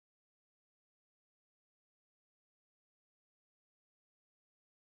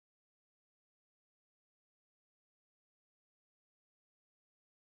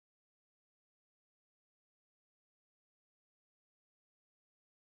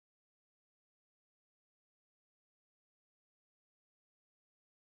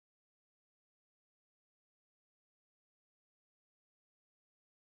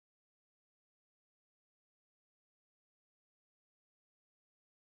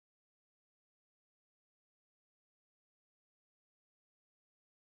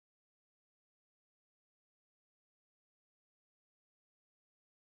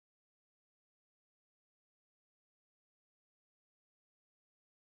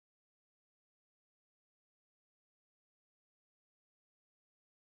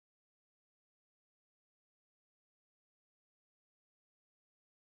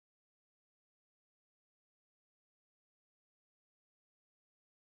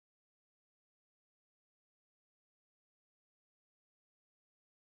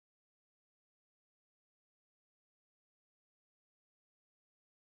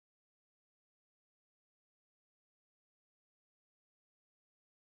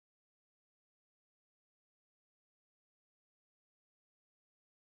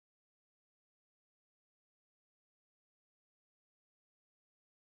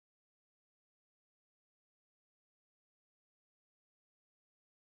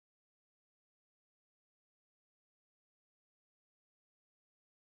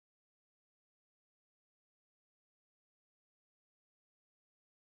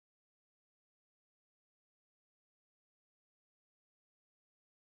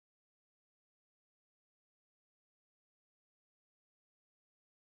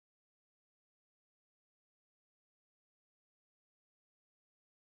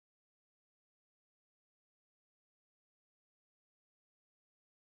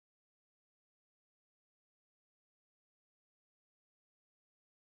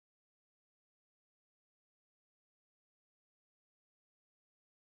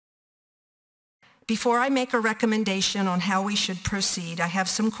Before I make a recommendation on how we should proceed, I have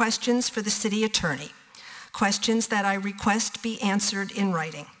some questions for the city attorney, questions that I request be answered in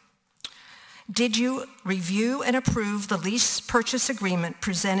writing. Did you review and approve the lease purchase agreement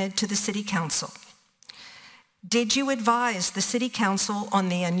presented to the City Council? Did you advise the City Council on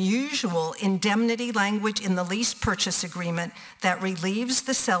the unusual indemnity language in the lease purchase agreement that relieves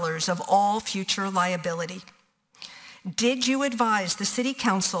the sellers of all future liability? Did you advise the City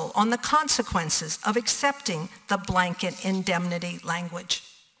Council on the consequences of accepting the blanket indemnity language?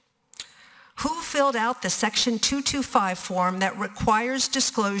 Who filled out the Section 225 form that requires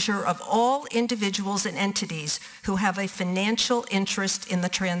disclosure of all individuals and entities who have a financial interest in the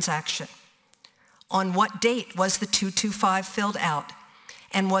transaction? On what date was the 225 filled out?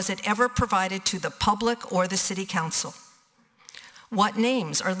 And was it ever provided to the public or the City Council? What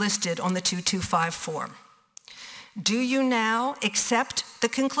names are listed on the 225 form? Do you now accept the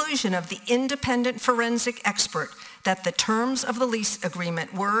conclusion of the independent forensic expert that the terms of the lease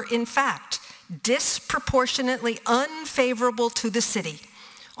agreement were, in fact, disproportionately unfavorable to the city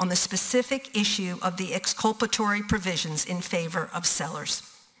on the specific issue of the exculpatory provisions in favor of sellers?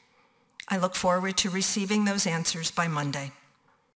 I look forward to receiving those answers by Monday.